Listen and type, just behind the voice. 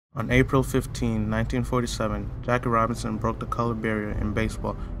On April 15, 1947, Jackie Robinson broke the color barrier in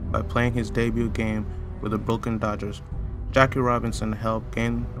baseball by playing his debut game with the Brooklyn Dodgers. Jackie Robinson helped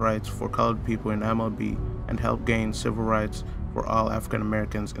gain rights for colored people in MLB and helped gain civil rights for all African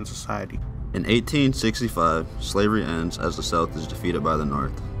Americans in society. In 1865, slavery ends as the South is defeated by the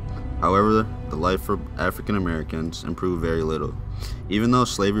North. However, the life for African Americans improved very little. Even though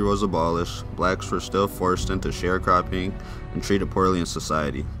slavery was abolished, blacks were still forced into sharecropping and treated poorly in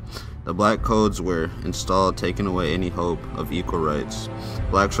society. The black codes were installed, taking away any hope of equal rights.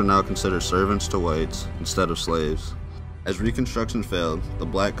 Blacks were now considered servants to whites instead of slaves. As Reconstruction failed, the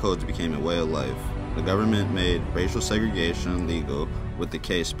black codes became a way of life. The government made racial segregation legal with the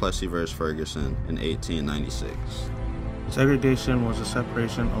case Plessy v. Ferguson in 1896. Segregation was a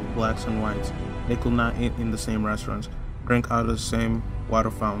separation of blacks and whites. They could not eat in the same restaurants, drink out of the same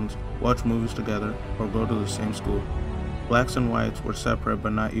water fountains, watch movies together, or go to the same school. Blacks and whites were separate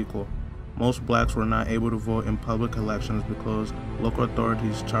but not equal. Most blacks were not able to vote in public elections because local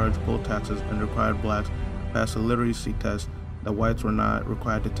authorities charged poll taxes and required blacks to pass a literacy test that whites were not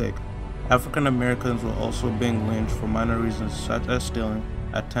required to take. African Americans were also being lynched for minor reasons such as stealing,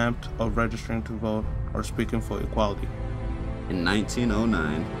 attempt of registering to vote, or speaking for equality. In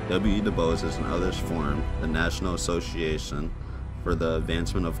 1909, W. E. Du Bois and others formed the National Association for the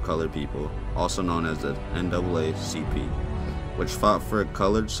Advancement of Colored People, also known as the NAACP, which fought for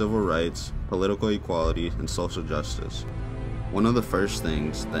colored civil rights, political equality, and social justice. One of the first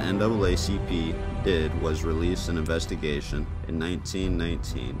things the NAACP did was release an investigation in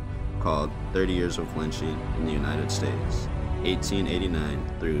 1919 called 30 Years of Lynching in the United States, 1889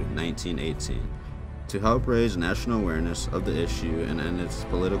 through 1918, to help raise national awareness of the issue and end its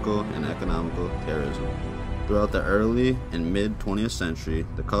political and economical terrorism. Throughout the early and mid-20th century,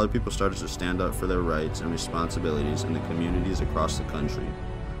 the colored people started to stand up for their rights and responsibilities in the communities across the country.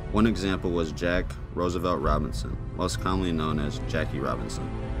 One example was Jack Roosevelt Robinson, most commonly known as Jackie Robinson.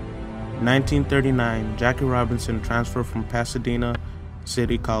 In 1939, Jackie Robinson transferred from Pasadena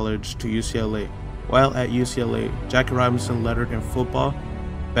City College to UCLA. While at UCLA, Jackie Robinson lettered in football,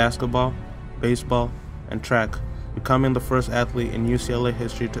 basketball, baseball, and track, becoming the first athlete in UCLA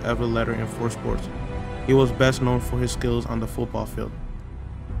history to ever letter in 4 sports. He was best known for his skills on the football field.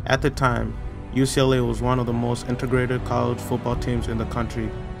 At the time, UCLA was one of the most integrated college football teams in the country.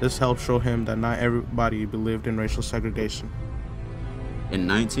 This helped show him that not everybody believed in racial segregation. In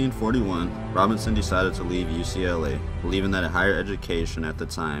 1941, Robinson decided to leave UCLA, believing that a higher education at the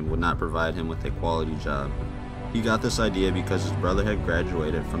time would not provide him with a quality job. He got this idea because his brother had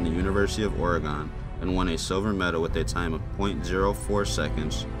graduated from the University of Oregon and won a silver medal with a time of .04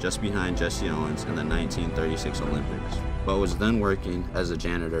 seconds, just behind Jesse Owens in the 1936 Olympics, but was then working as a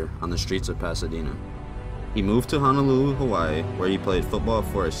janitor on the streets of Pasadena. He moved to Honolulu, Hawaii, where he played football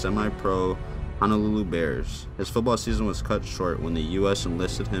for a semi-pro Honolulu Bears. His football season was cut short when the U.S.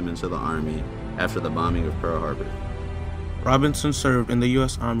 enlisted him into the Army after the bombing of Pearl Harbor. Robinson served in the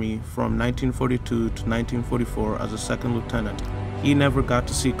U.S. Army from 1942 to 1944 as a second lieutenant. He never got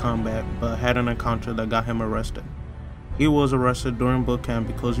to see combat, but had an encounter that got him arrested. He was arrested during boot camp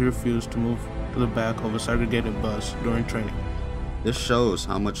because he refused to move to the back of a segregated bus during training. This shows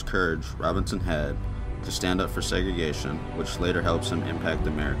how much courage Robinson had to stand up for segregation, which later helps him impact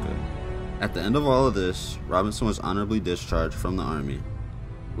America. At the end of all of this, Robinson was honorably discharged from the Army.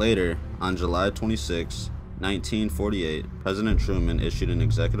 Later, on July 26, 1948, President Truman issued an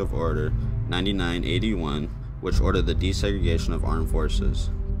Executive Order 9981, which ordered the desegregation of armed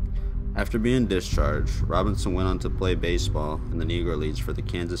forces. After being discharged, Robinson went on to play baseball in the Negro Leagues for the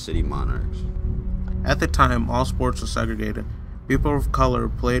Kansas City Monarchs. At the time, all sports were segregated. People of color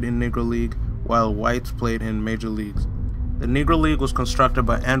played in Negro League, while whites played in major leagues. The Negro League was constructed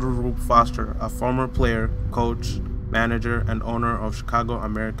by Andrew Rube Foster, a former player, coach, manager, and owner of Chicago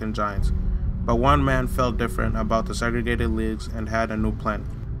American Giants. But one man felt different about the segregated leagues and had a new plan.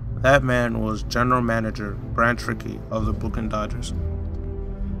 That man was General Manager Branch Rickey of the Brooklyn Dodgers.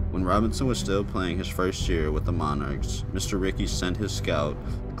 When Robinson was still playing his first year with the Monarchs, Mr. Rickey sent his scout,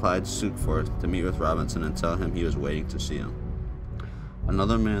 Clyde Sukforth, to meet with Robinson and tell him he was waiting to see him.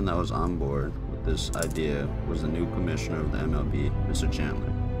 Another man that was on board with this idea was the new commissioner of the MLB, Mr.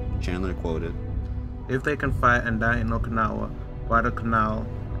 Chandler. Chandler quoted, "If they can fight and die in Okinawa, Guadalcanal,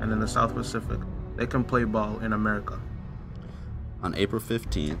 and in the South Pacific, they can play ball in America." On April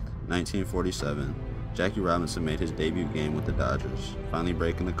 15, 1947, Jackie Robinson made his debut game with the Dodgers, finally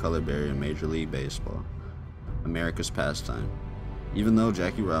breaking the color barrier in Major League Baseball, America's pastime. Even though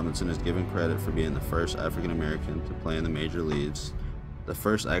Jackie Robinson is given credit for being the first African American to play in the major leagues, the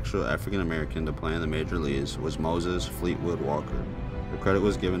first actual African American to play in the major leagues was Moses Fleetwood Walker. the credit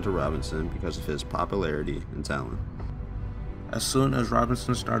was given to Robinson because of his popularity and talent. As soon as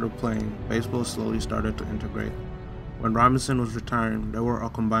Robinson started playing, baseball slowly started to integrate. When Robinson was retiring, there were a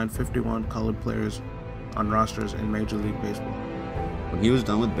combined 51 colored players on rosters in Major League Baseball. When he was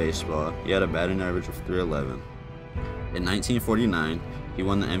done with baseball, he had a batting average of .311. In 1949, he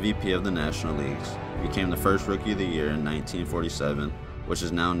won the MVP of the National Leagues, became the first Rookie of the Year in 1947, which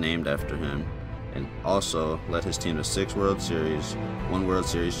is now named after him, and also led his team to 6 World Series, 1 World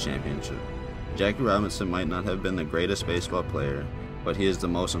Series championship. Jackie Robinson might not have been the greatest baseball player, but he is the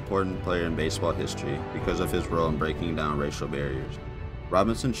most important player in baseball history because of his role in breaking down racial barriers.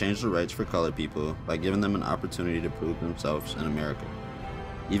 Robinson changed the rights for colored people by giving them an opportunity to prove themselves in America.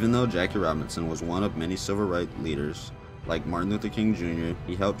 Even though Jackie Robinson was one of many civil rights leaders, like Martin Luther King Jr.,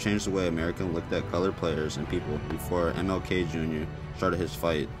 he helped change the way Americans looked at colored players and people before MLK Jr. started his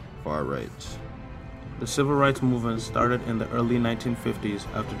fight for our rights. The civil rights movement started in the early 1950s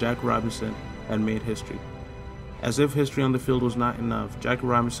after Jackie Robinson had made history. As if history on the field was not enough, Jackie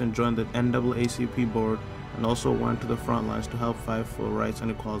Robinson joined the NAACP board and also went to the front lines to help fight for rights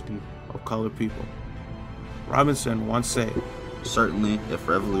and equality of colored people. Robinson once said, "Certainly, if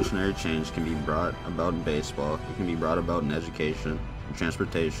revolutionary change can be brought about in baseball, it can be brought about in education, in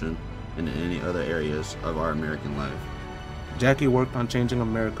transportation, and in any other areas of our American life." Jackie worked on changing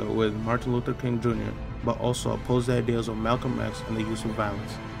America with Martin Luther King Jr., but also opposed the ideas of Malcolm X and the use of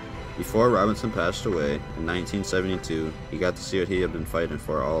violence. Before Robinson passed away in 1972, he got to see what he had been fighting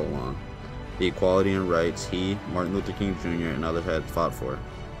for all along: the equality and rights he, Martin Luther King Jr., and others had fought for.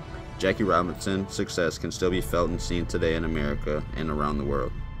 Jackie Robinson's success can still be felt and seen today in America and around the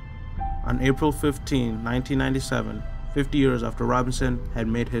world. On April 15, 1997, 50 years after Robinson had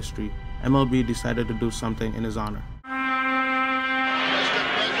made history, MLB decided to do something in his honor. Mr.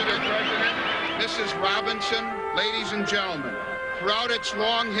 President, Mrs. Robinson, ladies and gentlemen, throughout its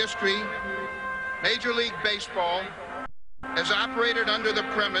long history, Major League Baseball has operated under the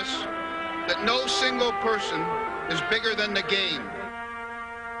premise that no single person is bigger than the game.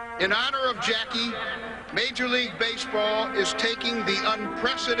 In honor of Jackie, Major League Baseball is taking the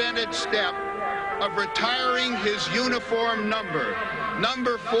unprecedented step of retiring his uniform number,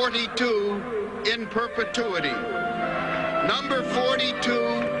 number 42, in perpetuity. Number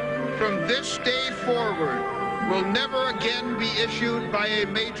 42, from this day forward, will never again be issued by a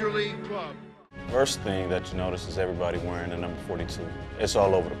Major League club. First thing that you notice is everybody wearing the number 42. It's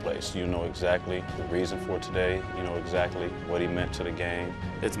all over the place. You know exactly the reason for today. You know exactly what he meant to the game.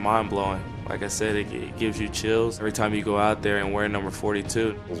 It's mind-blowing. Like I said, it gives you chills every time you go out there and wear number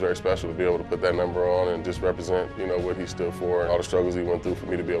 42. It was very special to be able to put that number on and just represent, what he stood for and all the struggles he went through for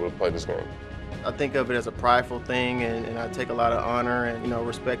me to be able to play this game. I think of it as a prideful thing, and I take a lot of honor and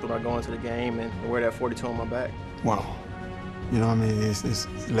respect when I go into the game and wear that 42 on my back. Wow.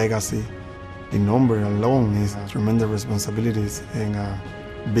 It's legacy. The number alone is tremendous responsibilities, and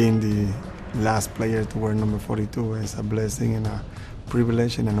being the last player to wear number 42 is a blessing and a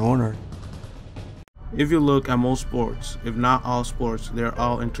privilege and an honor. If you look at most sports, if not all sports, they're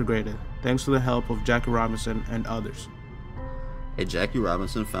all integrated, thanks to the help of Jackie Robinson and others. A Jackie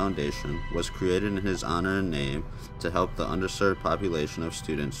Robinson Foundation was created in his honor and name to help the underserved population of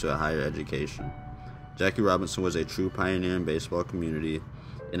students to a higher education. Jackie Robinson was a true pioneer in baseball community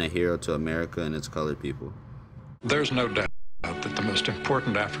and a hero to America and its colored people. There's no doubt that the most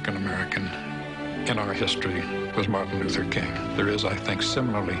important African American in our history was Martin Luther King. There is, I think,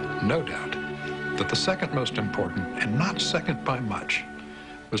 similarly no doubt that the second most important, and not second by much,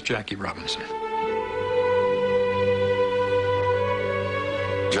 was Jackie Robinson.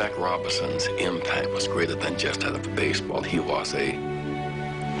 Jack Robinson's impact was greater than just that of baseball. He was a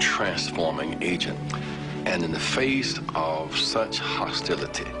transforming agent. And in the face of such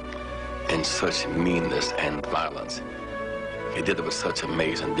hostility and such meanness and violence, he did it with such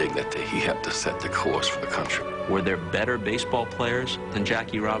amazing dignity. He helped to set the course for the country. Were there better baseball players than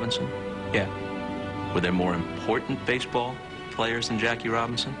Jackie Robinson? Yeah. Were there more important baseball players than Jackie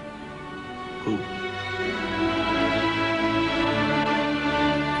Robinson? Who?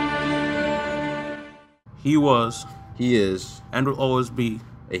 He was, He is, and will always be,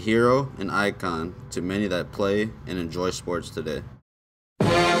 a hero and icon to many that play and enjoy sports today.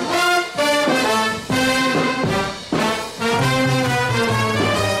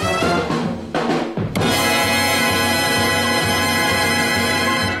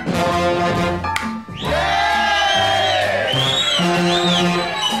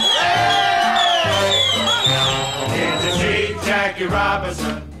 Jackie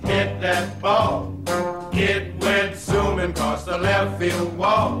Robinson hit that ball. It went zooming across the left field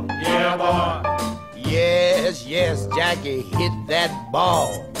wall. Yeah, boy. Yes, yes, Jackie hit that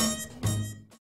ball.